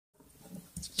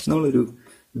നമ്മളൊരു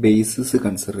basis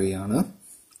consider ചെയ്യാണ്.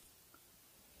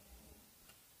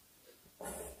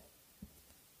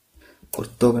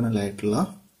 Orthogonal ആയിട്ടുള്ള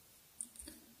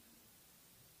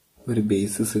ഒരു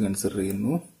ബേസിസ് കൺസിഡർ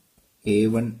ചെയ്യുന്നു.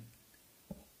 A1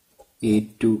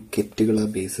 A2 കെറ്റുകൾ ആ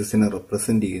ബേസിസിനെ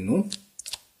റെപ്രസെന്റ് ചെയ്യുന്നു.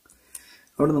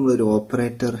 അവിടെ നമ്മളൊരു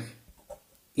ഓപ്പറേറ്റർ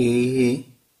എ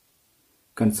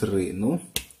കൺസിഡർ ചെയ്യുന്നു.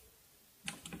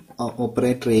 ആ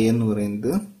ഓപ്പറേറ്റർ എ എന്ന്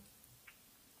പറയുന്നത്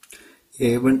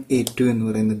A1 A2 എന്ന്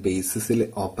പറയുന്ന ബേസിസിലെ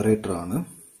ഓപ്പറേറ്റർ ആണ്.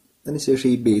 അതിനുശേഷം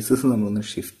ഈ ബേസിസ് നമ്മളൊന്ന്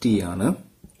ഷിഫ്റ്റ് ചെയ്യാണ്.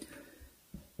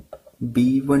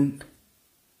 B1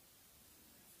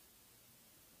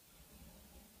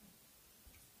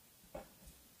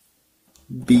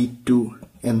 B2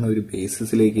 എന്നൊരു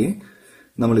ബേസിസിലേക്ക്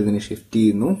നമ്മൾ ഇതിനെ ഷിഫ്റ്റ്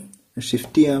ചെയ്യുന്നു.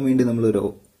 ഷിഫ്റ്റ് ചെയ്യാൻ വേണ്ടി നമ്മളൊരു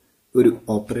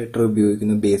ഓപ്പറേറ്റർ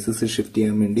ഉപയോഗിക്കുന്നു. ബേസിസ് ഷിഫ്റ്റ്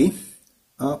ചെയ്യാൻ വേണ്ടി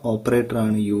ആ ഓപ്പറേറ്റർ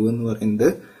ആണ് യു എന്ന് പറയുന്നത്,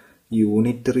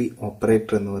 യൂണിറ്ററി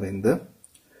ഓപ്പറേറ്റർ എന്ന് പറയുന്നത്.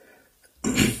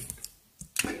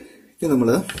 നമ്മൾ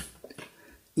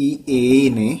ഈ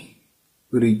എനെ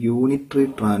ഒരു യൂണിറ്ററി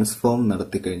ട്രാൻസ്ഫോം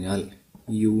നടത്തിക്കഴിഞ്ഞാൽ,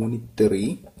 യൂണിറ്ററി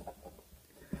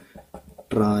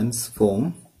ട്രാൻസ്ഫോം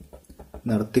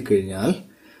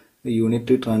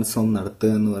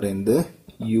നടത്തുക എന്ന് പറയുന്നത്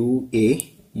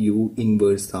യു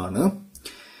ഇൻവേഴ്സ് ആണ്.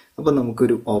 അപ്പൊ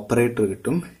നമുക്കൊരു ഓപ്പറേറ്റർ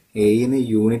കിട്ടും. എനെ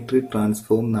യൂണിറ്ററി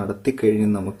ട്രാൻസ്ഫോം നടത്തിക്കഴിഞ്ഞ്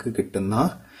നമുക്ക് കിട്ടുന്ന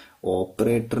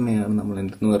ഓപ്പറേറ്ററിനെയാണ് നമ്മൾ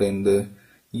എന്തെന്ന് പറയുന്നത്,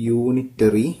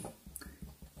 യൂണിറ്ററി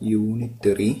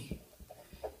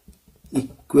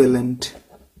ഇക്വലന്റ്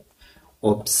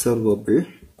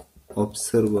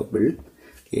ഒബ്സർവബിൾ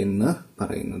എന്ന്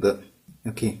പറയുന്നത്.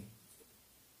 ഓക്കെ.